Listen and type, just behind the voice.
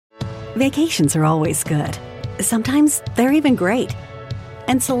Vacations are always good. Sometimes they're even great.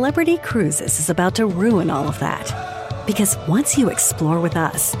 And Celebrity Cruises is about to ruin all of that. Because once you explore with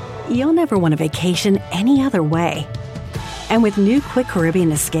us, you'll never want a vacation any other way. And with new Quick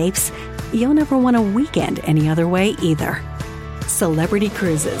Caribbean Escapes, you'll never want a weekend any other way either. Celebrity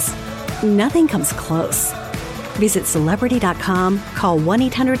Cruises. Nothing comes close. Visit Celebrity.com, call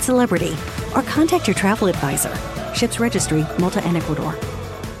 1-800-CELEBRITY, or contact your travel advisor. Ships Registry, Malta and Ecuador.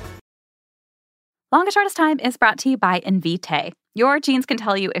 Longest Shortest Time is brought to you by Invitae. Your genes can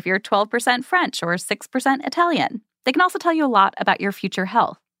tell you if you're 12% French or 6% Italian. They can also tell you a lot about your future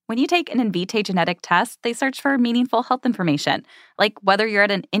health. When you take an Invitae genetic test, they search for meaningful health information, like whether you're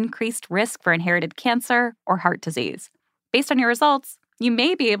at an increased risk for inherited cancer or heart disease. Based on your results, you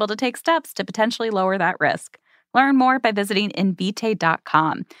may be able to take steps to potentially lower that risk. Learn more by visiting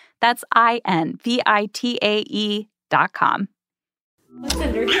Invitae.com. That's INVITAE.com. What's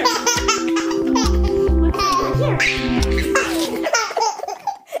under here? What's under here?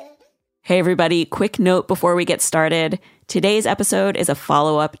 Hey everybody, quick note before we get started. Today's episode is a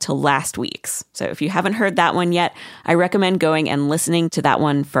follow-up to last week's. So if you haven't heard that one yet, I recommend going and listening to that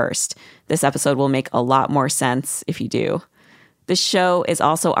one first. This episode will make a lot more sense if you do. This show is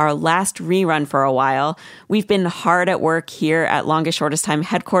also our last rerun for a while. We've been hard at work here at Longest Shortest Time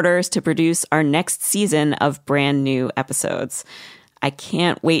headquarters to produce our next season of brand new episodes. I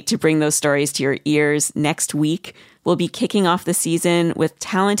can't wait to bring those stories to your ears next week. We'll be kicking off the season with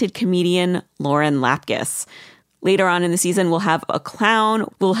talented comedian Lauren Lapkus. Later on in the season, we'll have a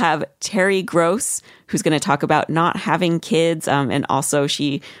clown. We'll have Terry Gross, who's going to talk about not having kids. And also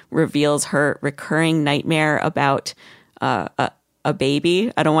she reveals her recurring nightmare about a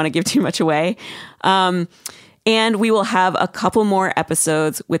baby. I don't want to give too much away. And we will have a couple more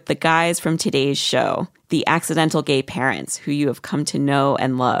episodes with the guys from today's show, the Accidental Gay Parents, who you have come to know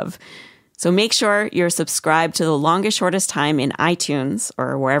and love. So make sure you're subscribed to The Longest Shortest Time in iTunes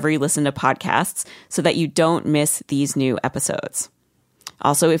or wherever you listen to podcasts so that you don't miss these new episodes.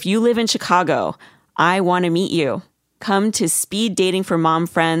 Also, if you live in Chicago, I want to meet you. Come to Speed Dating for Mom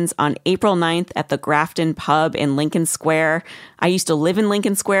Friends on April 9th at the Grafton Pub in Lincoln Square. I used to live in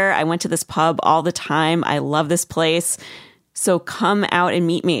Lincoln Square. I went to this pub all the time. I love this place. So come out and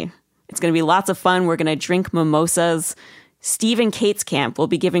meet me. It's going to be lots of fun. We're going to drink mimosas. Steve and Kate's camp will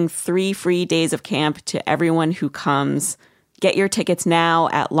be giving 3 free days of camp to everyone who comes. Get your tickets now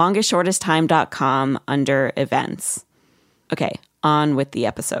at longestshortesttime.com under events. Okay, on with the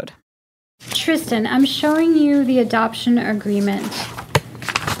episode. Tristan, I'm showing you the adoption agreement.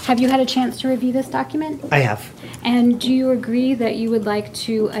 Have you had a chance to review this document? I have. And do you agree that you would like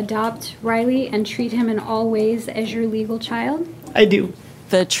to adopt Riley and treat him in all ways as your legal child? I do.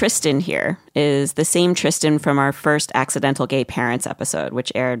 The Tristan here is the same Tristan from our first Accidental Gay Parents episode,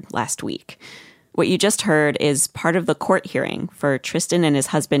 which aired last week. What you just heard is part of the court hearing for Tristan and his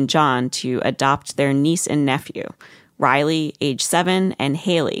husband John to adopt their niece and nephew, Riley, age 7, and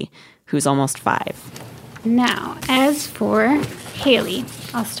Haley, who's almost 5. Now, as for Haley,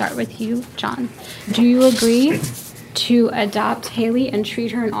 I'll start with you, John. Do you agree to adopt Haley and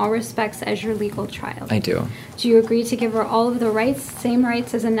treat her in all respects as your legal child? I do. Do you agree to give her all of the rights, same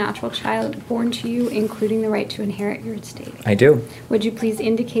rights as a natural child born to you, including the right to inherit your estate? I do. Would you please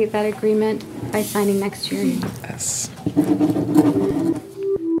indicate that agreement by signing next to your name? Yes.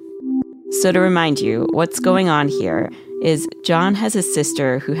 So to remind you, what's going on here is John has a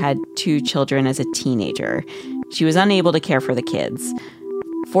sister who had 2 children as a teenager. She was unable to care for the kids.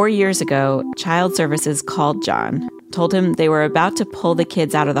 4 years ago, Child Services called John, told him they were about to pull the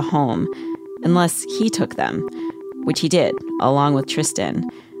kids out of the home unless he took them, which he did, along with Tristan.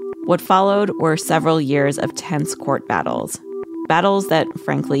 What followed were several years of tense court battles. Battles that,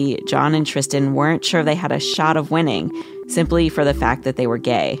 frankly, John and Tristan weren't sure they had a shot of winning, simply for the fact that they were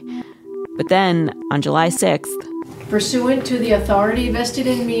gay. But then, on July 6th, pursuant to the authority vested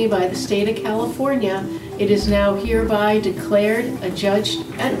in me by the state of California, it is now hereby declared, adjudged,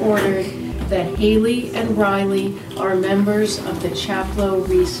 and ordered that Haley and Riley are members of the Chaplow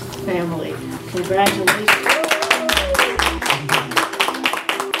Reese family. Congratulations.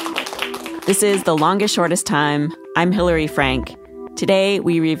 This is The Longest Shortest Time. I'm Hillary Frank. Today,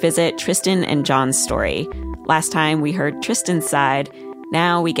 we revisit Tristan and John's story. Last time, we heard Tristan's side.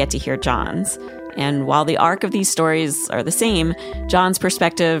 Now we get to hear John's. And while the arc of these stories are the same, John's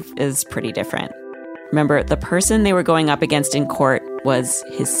perspective is pretty different. Remember, the person they were going up against in court was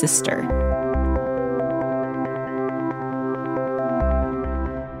his sister.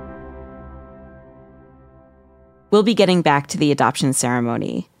 We'll be getting back to the adoption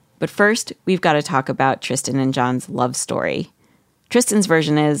ceremony. But first, we've got to talk about Tristan and John's love story. Tristan's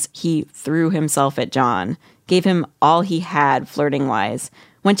version is he threw himself at John, gave him all he had flirting-wise,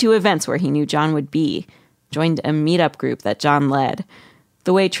 went to events where he knew John would be, joined a meetup group that John led.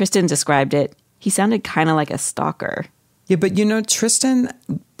 The way Tristan described it, he sounded kind of like a stalker. Yeah, but Tristan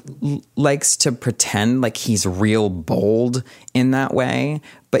likes to pretend like he's real bold in that way,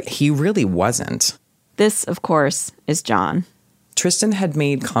 but he really wasn't. This, of course, is John. Tristan had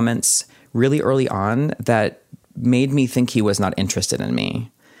made comments really early on that made me think he was not interested in me.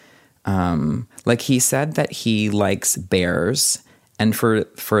 Like he said that he likes bears. And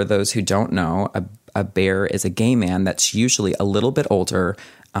for those who don't know, a bear is a gay man that's usually a little bit older,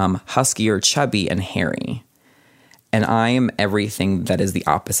 huskier, chubby, and hairy. And I am everything that is the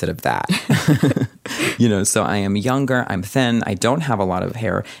opposite of that. So I am younger, I'm thin, I don't have a lot of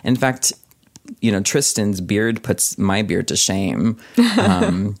hair. In fact, Tristan's beard puts my beard to shame.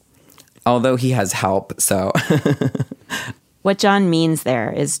 Although he has help, so. What John means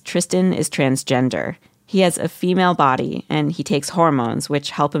there is Tristan is transgender. He has a female body, and he takes hormones,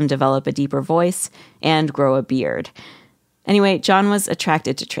 which help him develop a deeper voice and grow a beard. Anyway, John was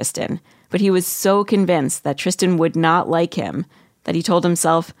attracted to Tristan, but he was so convinced that Tristan would not like him that he told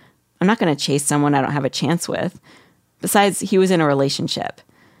himself, I'm not going to chase someone I don't have a chance with. Besides, he was in a relationship.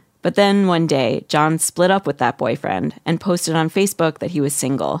 But then one day, John split up with that boyfriend and posted on Facebook that he was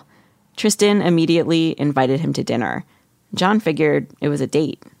single. Tristan immediately invited him to dinner. John figured it was a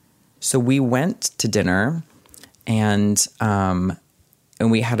date. So we went to dinner, and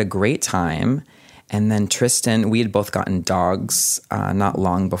we had a great time. And then Tristan, we had both gotten dogs not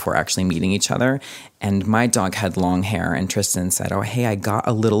long before actually meeting each other. And my dog had long hair, and Tristan said, oh, hey, I got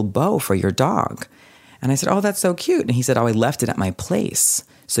a little bow for your dog. And I said, oh, that's so cute. And he said, oh, I left it at my place.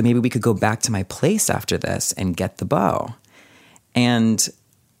 So maybe we could go back to my place after this and get the bow. And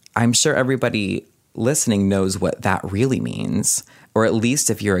I'm sure everybody listening knows what that really means. Or at least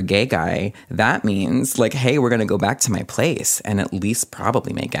if you're a gay guy, that means like, hey, we're going to go back to my place and at least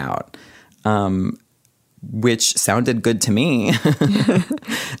probably make out. Which sounded good to me.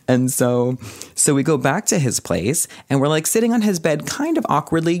 And so we go back to his place and we're like sitting on his bed kind of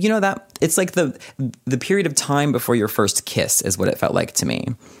awkwardly. That it's like the period of time before your first kiss is what it felt like to me.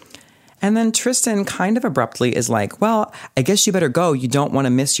 And then Tristan kind of abruptly is like, well, I guess you better go. You don't want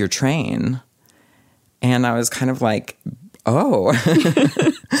to miss your train. And I was kind of like, oh,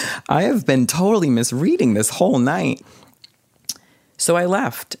 I have been totally misreading this whole night. So I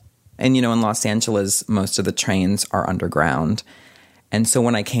left. And, in Los Angeles, most of the trains are underground. And so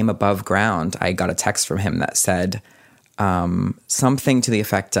when I came above ground, I got a text from him that said something to the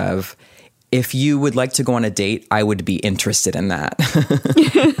effect of, if you would like to go on a date, I would be interested in that.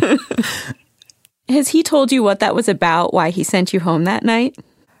 Has he told you what that was about, why he sent you home that night?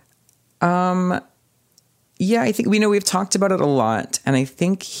 Yeah, I think, we've talked about it a lot. And I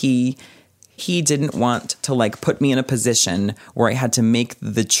think he didn't want to put me in a position where I had to make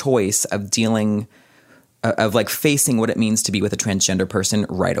the choice of facing what it means to be with a transgender person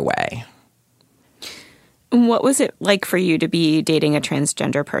right away. What was it like for you to be dating a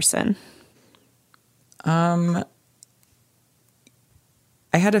transgender person? I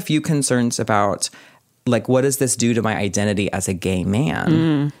had a few concerns about what does this do to my identity as a gay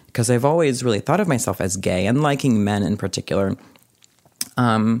man? Because I've always really thought of myself as gay and liking men in particular.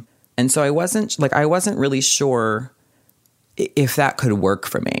 And so I wasn't really sure if that could work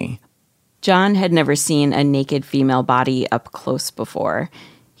for me. John had never seen a naked female body up close before.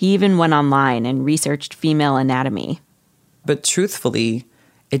 He even went online and researched female anatomy. But truthfully,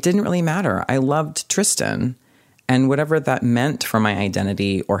 it didn't really matter. I loved Tristan. And whatever that meant for my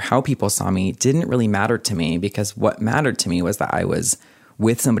identity or how people saw me didn't really matter to me, because what mattered to me was that I was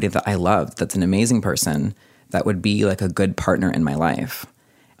with somebody that I loved, that's an amazing person, that would be a good partner in my life.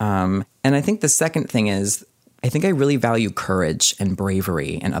 And I think the second thing is, I think I really value courage and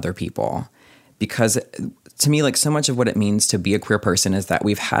bravery in other people, because to me, so much of what it means to be a queer person is that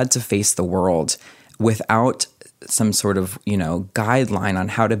we've had to face the world without some sort of, guideline on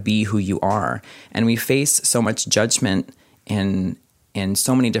how to be who you are. And we face so much judgment in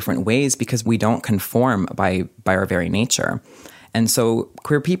so many different ways because we don't conform by our very nature. And so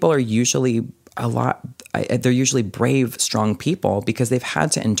queer people are usually they're usually brave, strong people because they've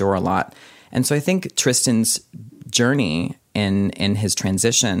had to endure a lot. And so I think Tristan's journey in his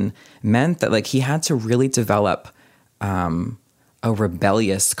transition meant that he had to really develop a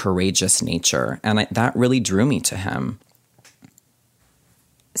rebellious, courageous nature. And that really drew me to him.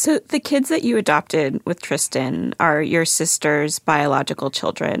 So the kids that you adopted with Tristan are your sister's biological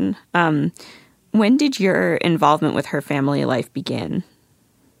children. When did your involvement with her family life begin?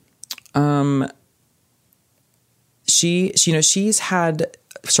 she's had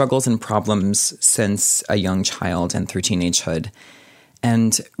struggles and problems since a young child and through teenagehood.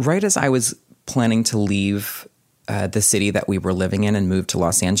 And right as I was planning to leave the city that we were living in and move to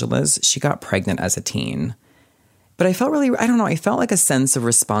Los Angeles, she got pregnant as a teen. But I felt I felt like a sense of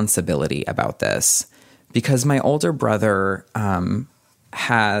responsibility about this because my older brother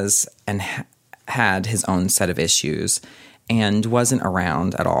has and had his own set of issues and wasn't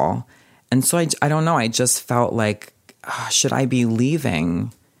around at all. And so I don't know, I just felt like, should I be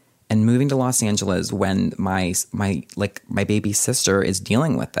leaving and moving to Los Angeles when my baby sister is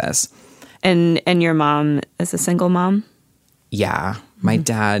dealing with this? And your mom is a single mom? Yeah. My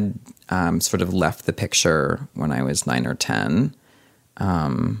dad sort of left the picture when I was 9 or 10.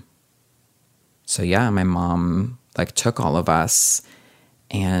 So yeah, my mom took all of us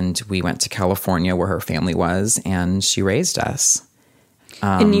and we went to California where her family was and she raised us.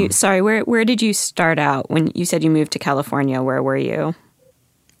 And where did you start out? When you said you moved to California, where were you?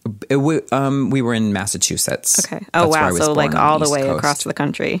 We were in Massachusetts. Okay. Oh, wow. So all the way across the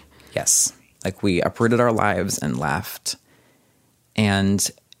country. Yes. We uprooted our lives and left.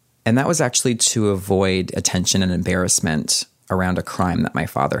 And that was actually to avoid attention and embarrassment around a crime that my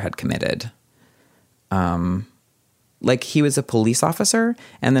father had committed. He was a police officer,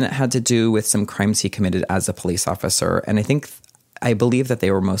 and then it had to do with some crimes he committed as a police officer. And I believe that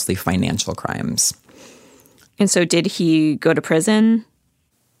they were mostly financial crimes. And so did he go to prison?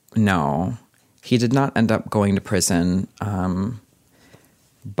 No, he did not end up going to prison.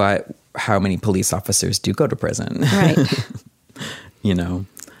 But how many police officers do go to prison? Right.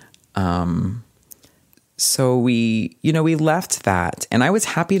 So we left that, and I was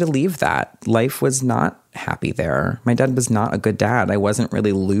happy to leave that. Life was not happy there. My dad was not a good dad. I wasn't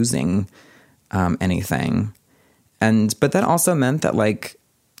really losing anything. But that also meant that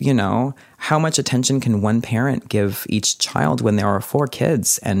how much attention can one parent give each child when there are 4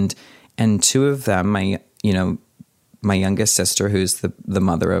 kids and 2 of them, my youngest sister, who's the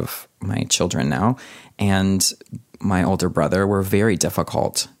mother of my children now, and my older brother were very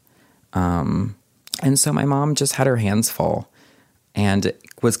difficult. And so my mom just had her hands full and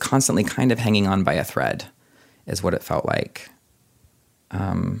was constantly kind of hanging on by a thread is what it felt like.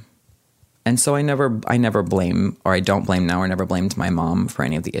 And so I never blame, or I don't blame now, or never blamed my mom for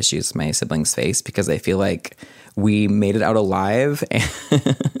any of the issues my siblings face because I feel like we made it out alive.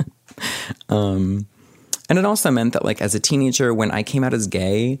 And it also meant that as a teenager, when I came out as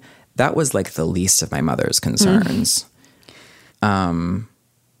gay, that was the least of my mother's concerns.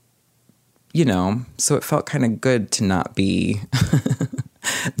 So it felt kind of good to not be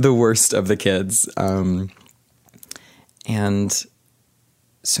the worst of the kids. And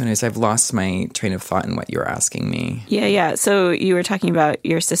so anyways, I've lost my train of thought in what you were asking me. Yeah. So you were talking about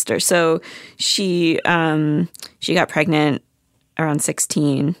your sister. So she got pregnant around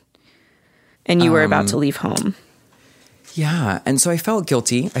 16 and you were about to leave home. Yeah. And so I felt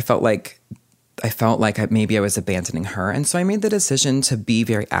guilty. I felt like maybe I was abandoning her. And so I made the decision to be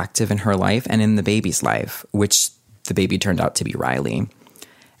very active in her life and in the baby's life, which the baby turned out to be Riley.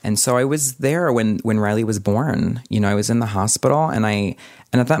 And so I was there when Riley was born. I was in the hospital and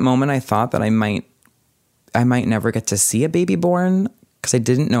at that moment I thought that I might never get to see a baby born because I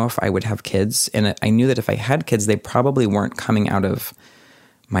didn't know if I would have kids. And I knew that if I had kids, they probably weren't coming out of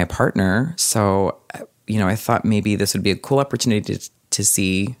my partner. So, I thought maybe this would be a cool opportunity to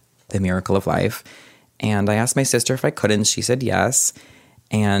see the miracle of life. And I asked my sister if I could, and she said yes.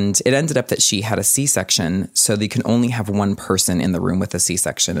 And it ended up that she had a C-section, so you can only have one person in the room with a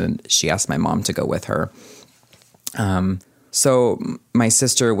C-section, and she asked my mom to go with her. So my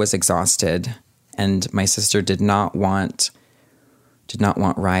sister was exhausted, and my sister did not want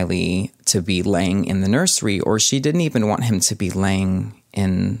Riley to be laying in the nursery, or she didn't even want him to be laying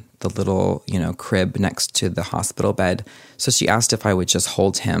in the little, crib next to the hospital bed. So she asked if I would just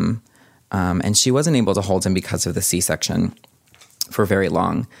hold him. And she wasn't able to hold him because of the C-section for very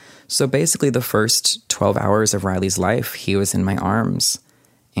long. So basically the first 12 hours of Riley's life, he was in my arms.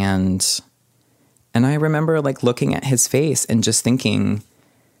 And I remember looking at his face and just thinking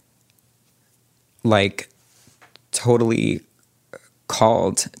totally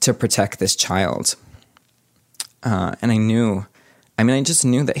called to protect this child. And I just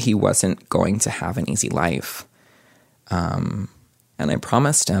knew that he wasn't going to have an easy life. And I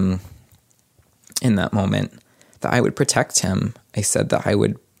promised him in that moment that I would protect him. I said that I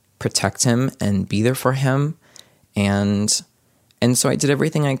would protect him and be there for him. And so I did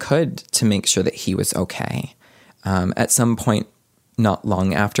everything I could to make sure that he was okay. At some point, not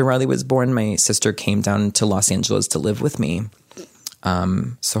long after Riley was born, my sister came down to Los Angeles to live with me.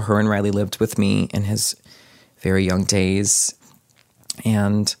 So her and Riley lived with me in his very young days.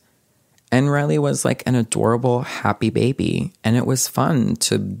 And Riley was like an adorable, happy baby. And it was fun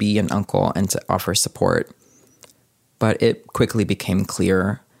to be an uncle and to offer support. But it quickly became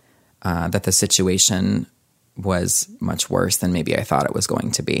clear that the situation was much worse than maybe I thought it was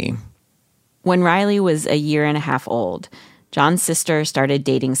going to be. When Riley was a year and a half old, John's sister started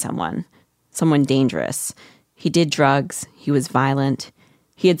dating someone dangerous. He did drugs. He was violent.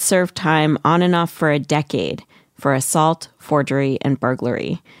 He had served time on and off for a decade for assault, forgery, and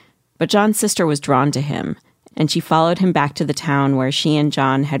burglary. But John's sister was drawn to him, and she followed him back to the town where she and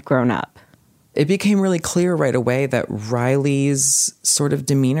John had grown up. It became really clear right away that Riley's sort of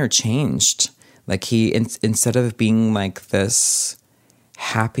demeanor changed. Like he, instead of being like this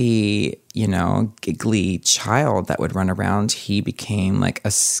happy, giggly child that would run around, he became like a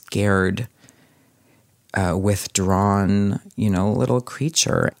scared, withdrawn, little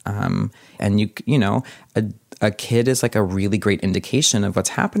creature. And a kid is like a really great indication of what's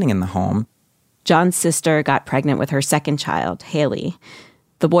happening in the home. John's sister got pregnant with her second child, Haley.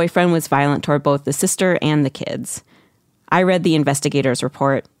 The boyfriend was violent toward both the sister and the kids. I read the investigator's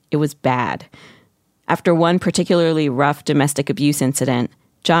report. It was bad. After one particularly rough domestic abuse incident,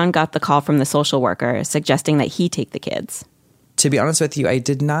 John got the call from the social worker suggesting that he take the kids. To be honest with you, I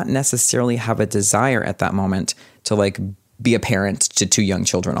did not necessarily have a desire at that moment to like be a parent to two young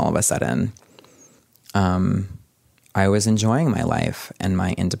children all of a sudden. I was enjoying my life and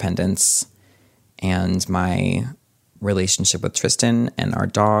my independence and my relationship with Tristan and our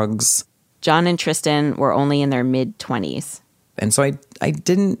dogs. John and Tristan were only in their mid-20s. And so I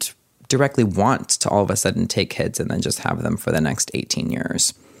didn't directly want to all of a sudden take kids and then just have them for the next 18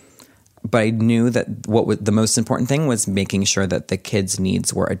 years. But I knew that the most important thing was making sure that the kids'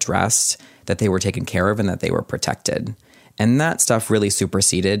 needs were addressed, that they were taken care of, and that they were protected. And that stuff really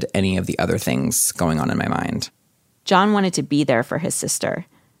superseded any of the other things going on in my mind. John wanted to be there for his sister.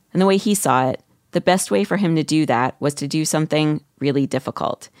 And the way he saw it, the best way for him to do that was to do something really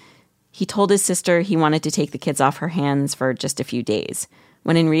difficult. He told his sister he wanted to take the kids off her hands for just a few days,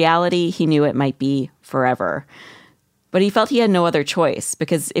 when in reality he knew it might be forever. But he felt he had no other choice,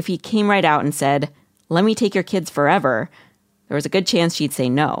 because if he came right out and said, "Let me take your kids forever," there was a good chance she'd say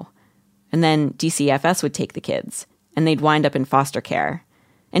no. And then DCFS would take the kids, and they'd wind up in foster care.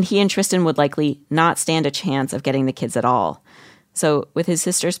 And he and Tristan would likely not stand a chance of getting the kids at all. So, with his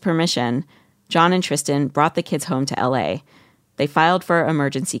sister's permission, John and Tristan brought the kids home to LA. They filed for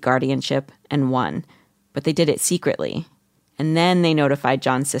emergency guardianship and won, but they did it secretly. And then they notified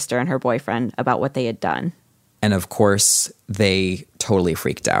John's sister and her boyfriend about what they had done. And of course, they totally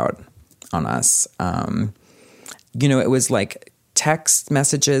freaked out on us. It was like text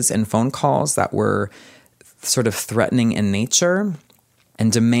messages and phone calls that were sort of threatening in nature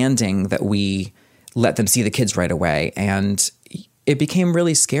and demanding that we let them see the kids right away. And it became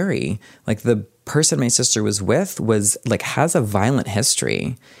really scary. Like the person my sister was with was like, has a violent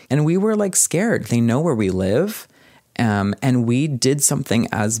history. And we were like scared. They know where we live. And we did something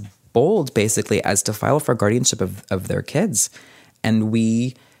as bold, basically, as to file for guardianship of their kids. And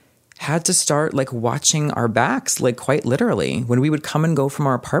we had to start like watching our backs, like quite literally. When we would come and go from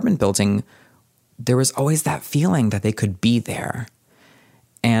our apartment building, there was always that feeling that they could be there.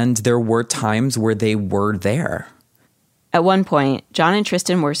 And there were times where they were there. At one point, John and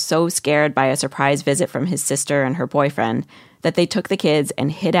Tristan were so scared by a surprise visit from his sister and her boyfriend that they took the kids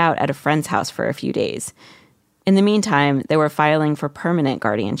and hid out at a friend's house for a few days. In the meantime, they were filing for permanent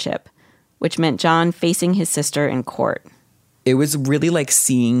guardianship, which meant John facing his sister in court. It was really like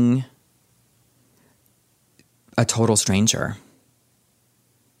seeing a total stranger.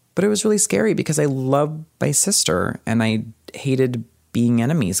 But it was really scary because I loved my sister and I hated being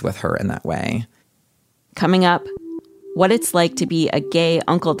enemies with her in that way. Coming up, what it's like to be a gay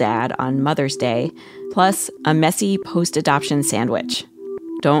uncle dad on Mother's Day, plus a messy post-adoption sandwich.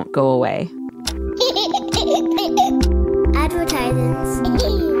 Don't go away. Advertisements.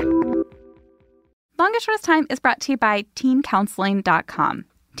 Longest Shortest Time is brought to you by TeenCounseling.com.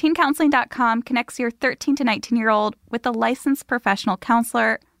 TeenCounseling.com connects your 13 to 19-year-old with a licensed professional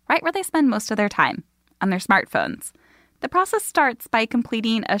counselor right where they spend most of their time, on their smartphones. The process starts by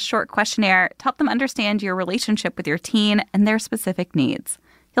completing a short questionnaire to help them understand your relationship with your teen and their specific needs.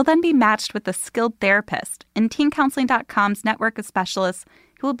 You'll then be matched with a skilled therapist in TeenCounseling.com's network of specialists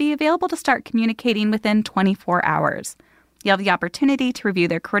who will be available to start communicating within 24 hours. You'll have the opportunity to review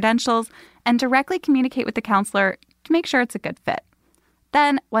their credentials and directly communicate with the counselor to make sure it's a good fit.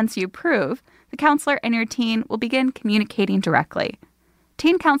 Then, once you approve, the counselor and your teen will begin communicating directly.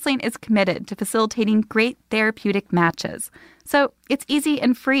 Teen Counseling is committed to facilitating great therapeutic matches, so it's easy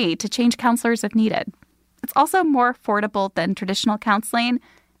and free to change counselors if needed. It's also more affordable than traditional counseling,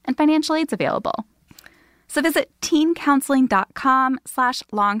 and financial aid's available. So visit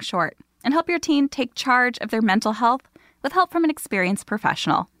teencounseling.com/longshort and help your teen take charge of their mental health with help from an experienced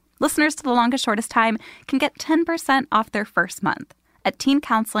professional. Listeners to The Longest Shortest Time can get 10% off their first month at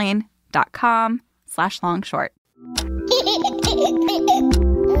teencounseling.com/longshort.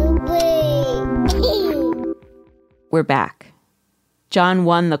 We're back. John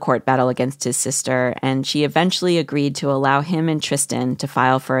won the court battle against his sister, and she eventually agreed to allow him and Tristan to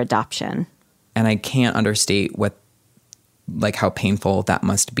file for adoption. And I can't understate how painful that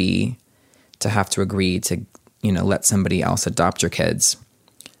must be to have to agree to, let somebody else adopt your kids.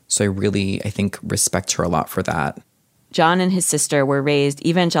 So I think, respect her a lot for that. John and his sister were raised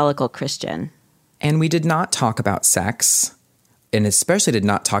evangelical Christian. And we did not talk about sex, and especially did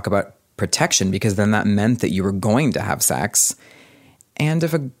not talk about protection, because then that meant that you were going to have sex. And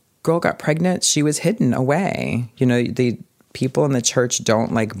if a girl got pregnant, she was hidden away. The people in the church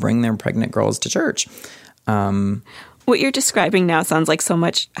don't bring their pregnant girls to church. What you're describing now sounds like so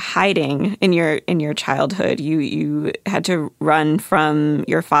much hiding in your childhood. You had to run from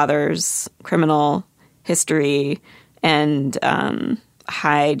your father's criminal history and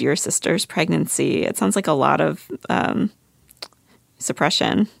hide your sister's pregnancy. It sounds like a lot of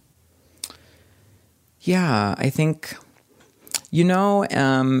suppression. Yeah, I think, in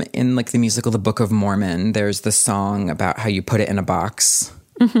the musical The Book of Mormon, there's the song about how you put it in a box.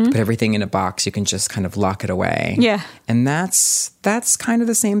 Mm-hmm. Put everything in a box, you can just kind of lock it away. Yeah. And that's kind of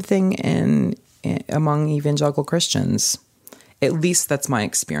the same thing among evangelical Christians. At least that's my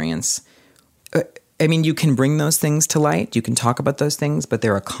experience. You can bring those things to light. You can talk about those things, but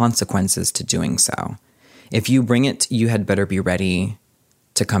there are consequences to doing so. If you bring it, you had better be ready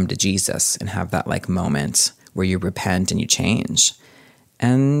to come to Jesus and have that moment where you repent and you change.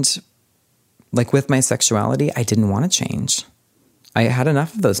 And with my sexuality, I didn't want to change. I had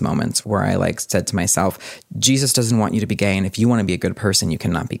enough of those moments where I said to myself, Jesus doesn't want you to be gay. And if you want to be a good person, you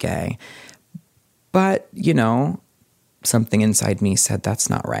cannot be gay. But, something inside me said, that's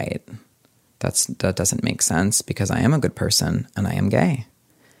not right. That doesn't make sense, because I am a good person and I am gay.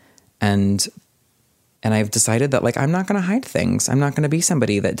 And I've decided that I'm not going to hide things. I'm not going to be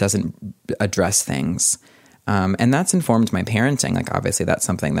somebody that doesn't address things. And that's informed my parenting. Obviously that's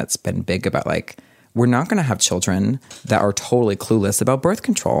something that's been big about we're not going to have children that are totally clueless about birth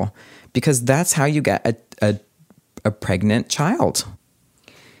control, because that's how you get a pregnant child.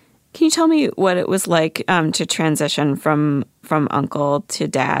 Can you tell me what it was like to transition from uncle to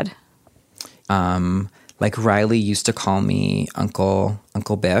dad? Riley used to call me Uncle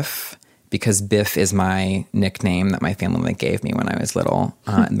Biff, because Biff is my nickname that my family gave me when I was little.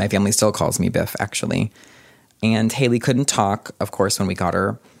 My family still calls me Biff, actually. And Haley couldn't talk, of course, when we got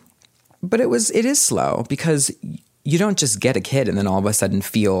her. But it is slow, because you don't just get a kid and then all of a sudden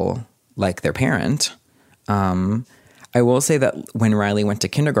feel like their parent. I will say that when Riley went to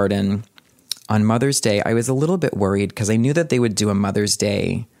kindergarten on Mother's Day, I was a little bit worried, because I knew that they would do a Mother's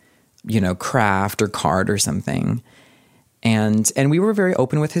Day, craft or card or something. And we were very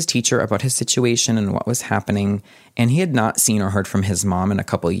open with his teacher about his situation and what was happening. And he had not seen or heard from his mom in a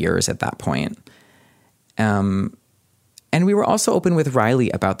couple of years at that point. And we were also open with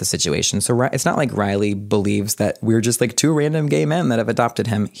Riley about the situation. So it's not like Riley believes that we're just two random gay men that have adopted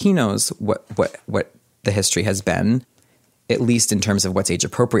him. He knows what the history has been, at least in terms of what's age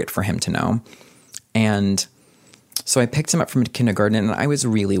appropriate for him to know. And so I picked him up from kindergarten, and I was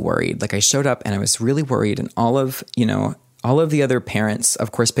really worried. I showed up and I was really worried, and all of the other parents,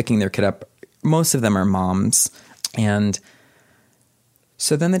 of course, picking their kid up, most of them are moms. And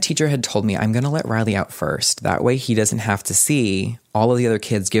so then the teacher had told me, I'm going to let Riley out first. That way he doesn't have to see all of the other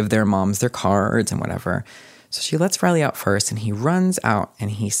kids give their moms their cards and whatever. So she lets Riley out first, and he runs out and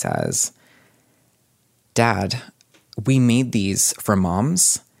he says, Dad, we made these for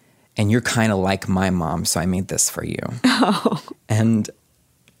moms, and you're kind of like my mom, so I made this for you. Oh. And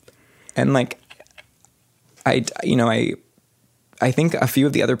I think a few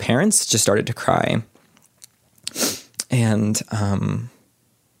of the other parents just started to cry. And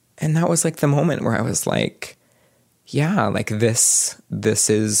that was the moment where I was this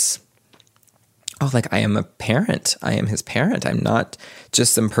is, I am a parent. I am his parent. I'm not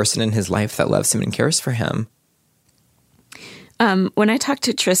just some person in his life that loves him and cares for him. When I talked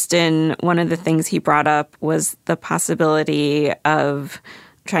to Tristan, one of the things he brought up was the possibility of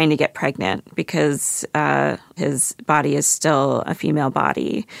trying to get pregnant, because his body is still a female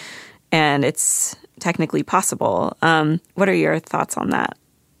body, and it's technically possible. What are your thoughts on that?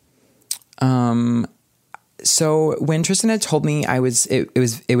 So when Tristan had told me, it was a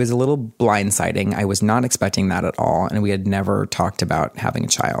little blindsiding. I was not expecting that at all, and we had never talked about having a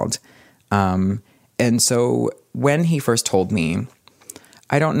child. And so when he first told me,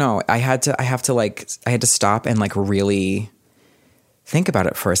 I don't know, I had to stop and like really think about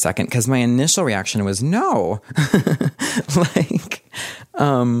it for a second, because my initial reaction was no.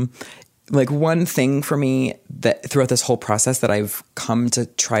 Like one thing for me that throughout this whole process that I've come to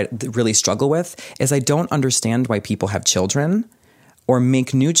try to really struggle with is I don't understand why people have children or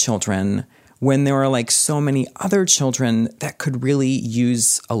make new children when there are like so many other children that could really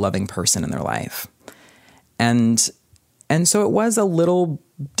use a loving person in their life. And so it was a little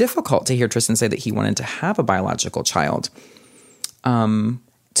difficult to hear Tristan say that he wanted to have a biological child.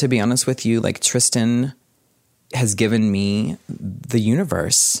 To be honest with you, like Tristan has given me the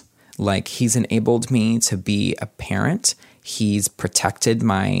universe. Like he's enabled me to be a parent. He's protected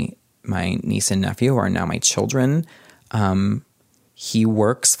my niece and nephew, who are now my children. He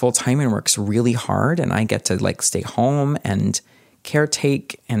works full time and works really hard, and I get to like stay home and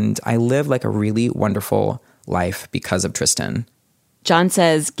caretake, and I live like a really wonderful life because of Tristan. John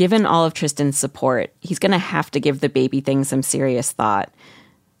says, given all of Tristan's support, he's going to have to give the baby thing some serious thought.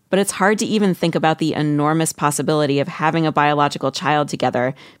 But it's hard to even think about the enormous possibility of having a biological child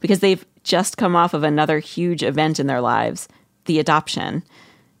together because they've just come off of another huge event in their lives, the adoption.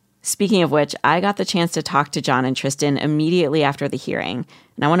 Speaking of which, I got the chance to talk to John and Tristan immediately after the hearing,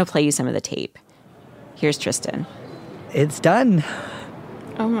 and I want to play you some of the tape. Here's Tristan. It's done.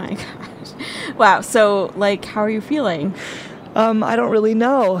 Oh my gosh. Wow, so, like, how are you feeling? I don't really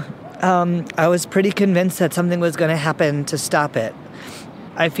know. I was pretty convinced that something was going to happen to stop it.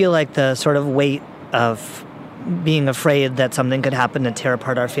 I feel like the sort of weight of being afraid that something could happen to tear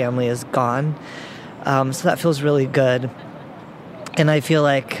apart our family is gone. So that feels really good. And I feel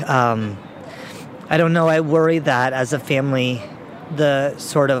like, I don't know, I worry that as a family, the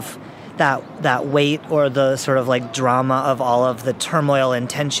sort of that weight or the sort of like drama of all of the turmoil and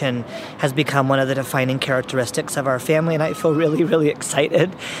tension has become one of the defining characteristics of our family. And I feel really, really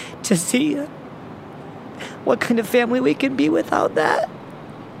excited to see what kind of family we can be without that.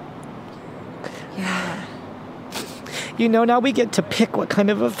 Yeah. You know, now we get to pick what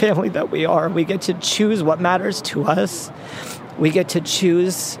kind of a family that we are. We get to choose what matters to us. We get to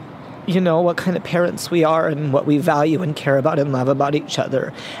choose, you know, what kind of parents we are and what we value and care about and love about each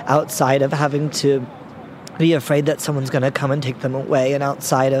other, outside of having to be afraid that someone's going to come and take them away, and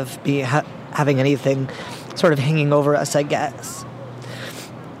outside of having anything sort of hanging over us, I guess.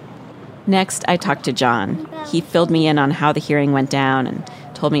 Next, I talked to John. He filled me in on how the hearing went down and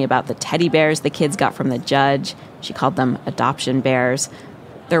told me about the teddy bears the kids got from the judge. She called them adoption bears.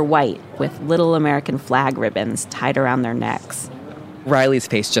 They're white with little American flag ribbons tied around their necks. Riley's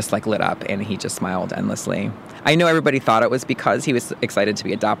face just like lit up, and he just smiled endlessly. I know everybody thought it was because he was excited to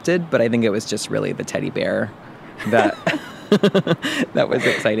be adopted, but I think it was just really the teddy bear that that was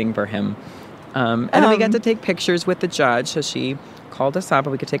exciting for him. And then we got to take pictures with the judge, so she called us up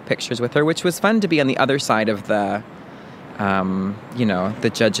and we could take pictures with her, which was fun to be on the other side of the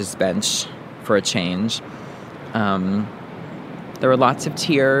the judge's bench for a change. There were lots of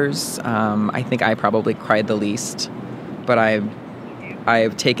tears. I think I probably cried the least, but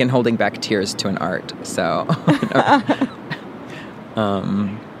I've taken holding back tears to an art. So,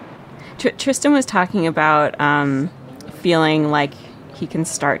 Tristan was talking about feeling like he can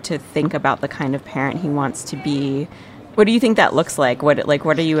start to think about the kind of parent he wants to be. What do you think that looks like? What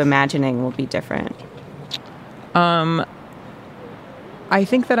are you imagining will be different? I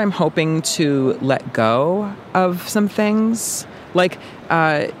think that I'm hoping to let go of some things. Like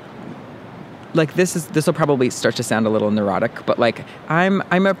this will probably start to sound a little neurotic, but like I'm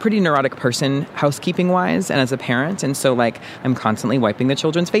a pretty neurotic person housekeeping wise and as a parent, and so like I'm constantly wiping the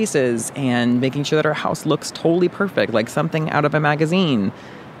children's faces and making sure that our house looks totally perfect, like something out of a magazine,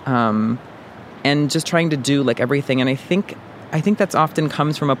 and just trying to do like everything. And I think that's often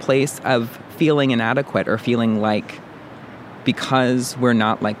comes from a place of feeling inadequate or feeling like, because we're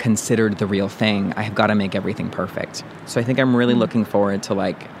not like considered the real thing, I have got to make everything perfect. So I think I'm really looking forward to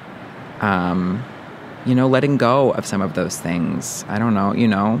like, letting go of some of those things. I don't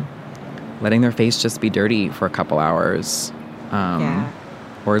know, letting their face just be dirty for a couple hours,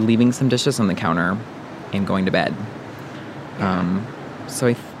 or leaving some dishes on the counter and going to bed.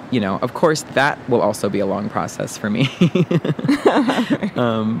 So of course that will also be a long process for me.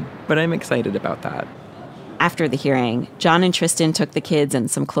 But I'm excited about that. After the hearing, John and Tristan took the kids and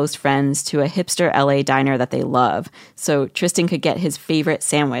some close friends to a hipster LA diner that they love, so Tristan could get his favorite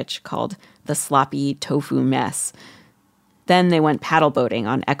sandwich called the Sloppy Tofu Mess. Then they went paddle boating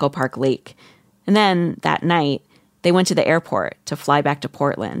on Echo Park Lake. And then, that night, they went to the airport to fly back to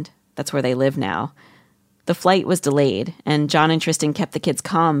Portland. That's where they live now. The flight was delayed, and John and Tristan kept the kids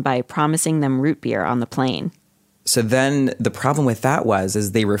calm by promising them root beer on the plane. So then the problem with that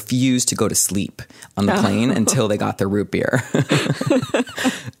is they refused to go to sleep on the plane until they got their root beer.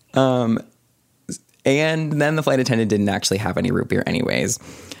 And then the flight attendant didn't actually have any root beer anyways.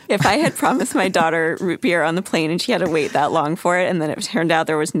 If I had promised my daughter root beer on the plane and she had to wait that long for it, and then it turned out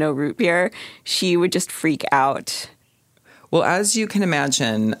there was no root beer, she would just freak out. Well, as you can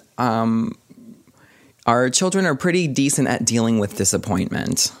imagine, our children are pretty decent at dealing with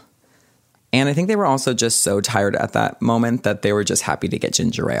disappointment. And I think they were also just so tired at that moment that they were just happy to get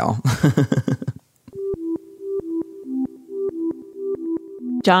ginger ale.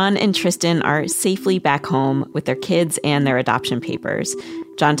 John and Tristan are safely back home with their kids and their adoption papers.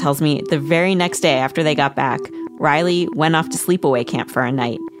 John tells me the very next day after they got back, Riley went off to sleepaway camp for a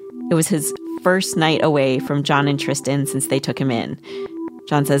night. It was his first night away from John and Tristan since they took him in.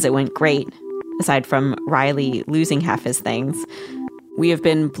 John says it went great, aside from Riley losing half his things. We have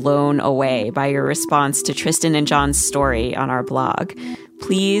been blown away by your response to Tristan and John's story on our blog.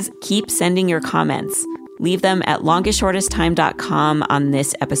 Please keep sending your comments. Leave them at longestshortesttime.com on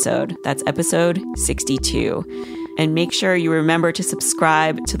this episode. That's episode 62. And make sure you remember to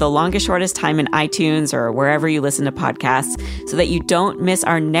subscribe to The Longest Shortest Time in iTunes or wherever you listen to podcasts so that you don't miss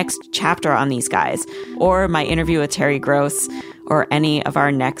our next chapter on these guys, or my interview with Terry Gross, or any of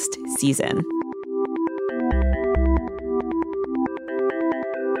our next season.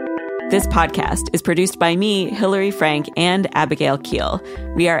 This podcast is produced by me, Hillary Frank, and Abigail Keel.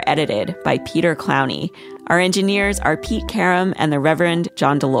 We are edited by Peter Clowney. Our engineers are Pete Karam and the Reverend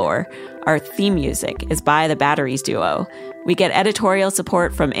John Delore. Our theme music is by the Batteries Duo. We get editorial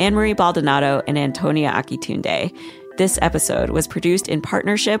support from Anne-Marie Baldonado and Antonia Akitunde. This episode was produced in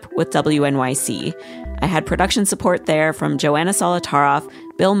partnership with WNYC. I had production support there from Joanna Solitaroff,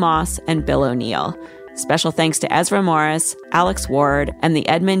 Bill Moss, and Bill O'Neill. Special thanks to Ezra Morris, Alex Ward, and the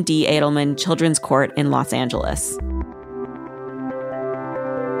Edmund D. Edelman Children's Court in Los Angeles.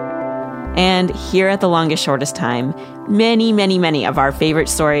 And here at The Longest Shortest Time, many, many, many of our favorite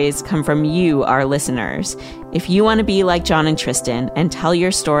stories come from you, our listeners. If you want to be like John and Tristan and tell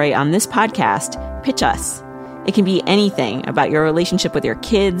your story on this podcast, pitch us. It can be anything about your relationship with your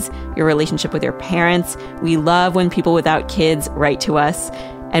kids, your relationship with your parents. We love when people without kids write to us.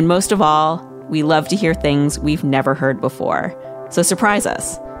 And most of all, we love to hear things we've never heard before. So surprise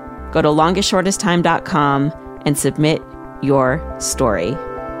us. Go to longestshortesttime.com and submit your story.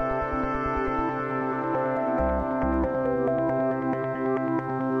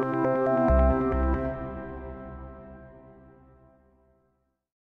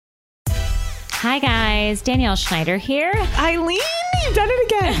 Hi guys, Danielle Schneider here. Eileen, you've done it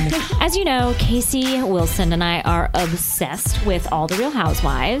again. As you know, Casey Wilson and I are obsessed with all the Real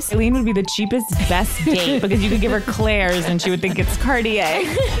Housewives. Eileen would be the cheapest, best date because you could give her Claire's and she would think it's Cartier.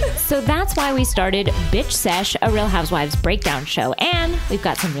 So that's why we started Bitch Sesh, a Real Housewives breakdown show. And we've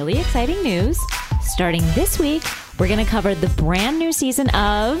got some really exciting news. Starting this week, we're going to cover the brand new season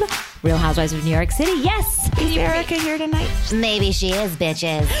of Real Housewives of New York City. Yes! Is Erica here tonight? Maybe she is,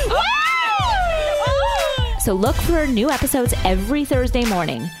 bitches. So look for new episodes every Thursday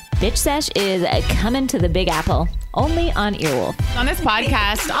morning. Bitch Sesh is coming to the Big Apple, only on Earwolf. On this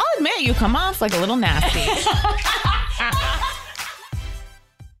podcast, I'll admit you come off like a little nasty.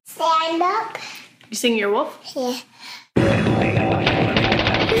 Stand up. You sing Earwolf?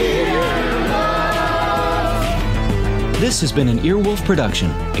 Yeah. This has been an Earwolf production,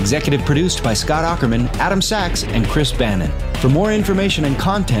 executive produced by Scott Aukerman, Adam Sachs, and Chris Bannon. For more information and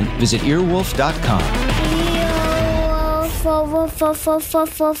content, visit earwolf.com.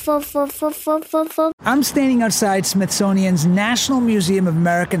 I'm standing outside Smithsonian's National Museum of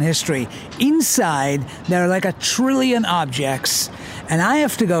American History. Inside, there are like 1 trillion objects, and I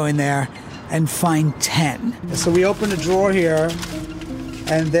have to go in there and find 10. So we open a drawer here,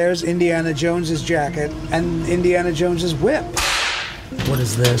 and there's Indiana Jones's jacket and Indiana Jones's whip. What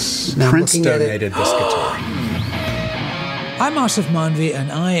is this? Now Prince donated this guitar. I'm Asif Manvi,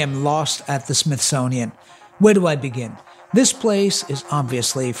 and I am lost at the Smithsonian. Where do I begin? This place is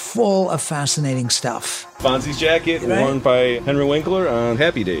obviously full of fascinating stuff. Fonzie's jacket, worn by Henry Winkler on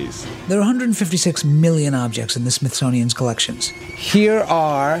Happy Days. There are 156 million objects in the Smithsonian's collections. Here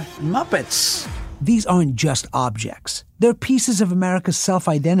are Muppets. These aren't just objects. They're pieces of America's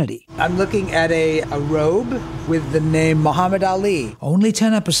self-identity. I'm looking at a robe with the name Muhammad Ali. Only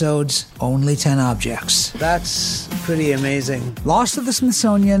 10 episodes, only 10 objects. That's pretty amazing. Lost at the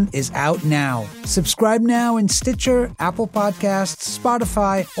Smithsonian is out now. Subscribe now in Stitcher, Apple Podcasts,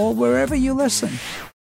 Spotify, or wherever you listen.